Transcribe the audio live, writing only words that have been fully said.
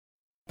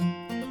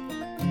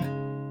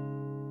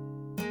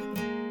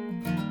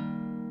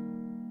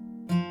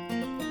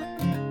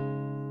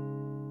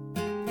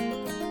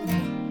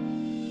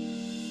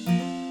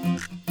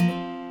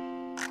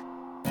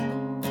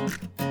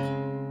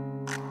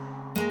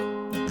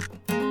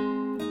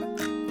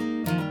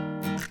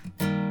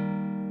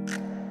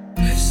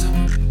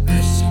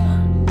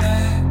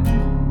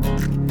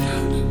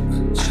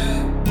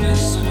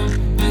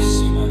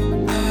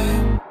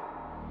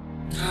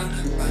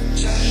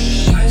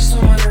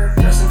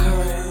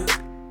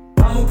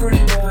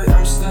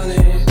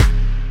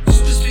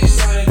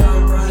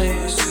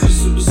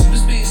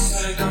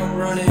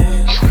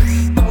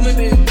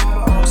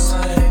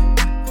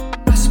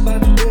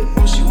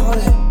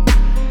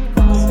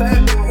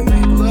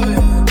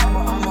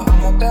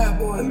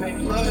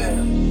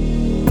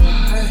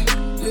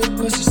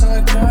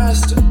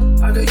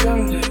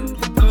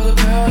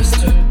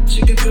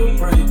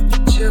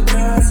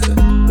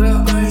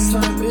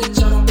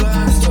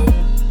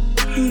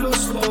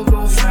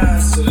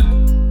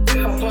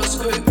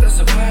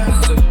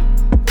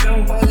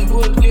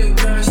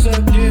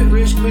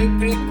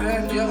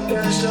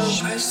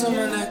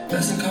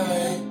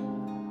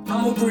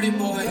pretty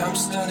boy, I'm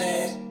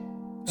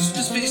stunning.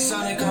 Super speed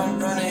Sonic, I'm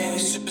running.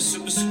 Super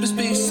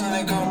speed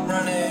Sonic, I'm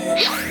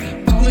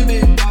running. Call me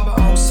Big Baba,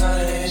 I'm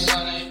Sonic.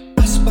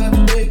 That's about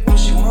the dick when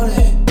she want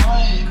it.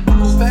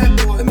 I'm a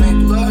bad boy,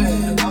 make love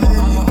it.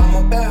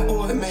 I'm a bad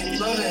boy, make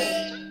love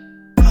it.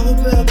 I'm a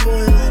bad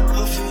boy like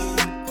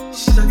Buffy.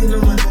 Sucking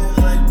on my dick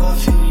like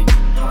Buffy.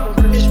 I'm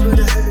a rich, but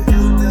I had a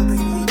little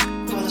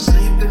belly. Fall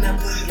asleep in that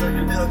bed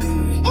like a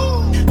puppy.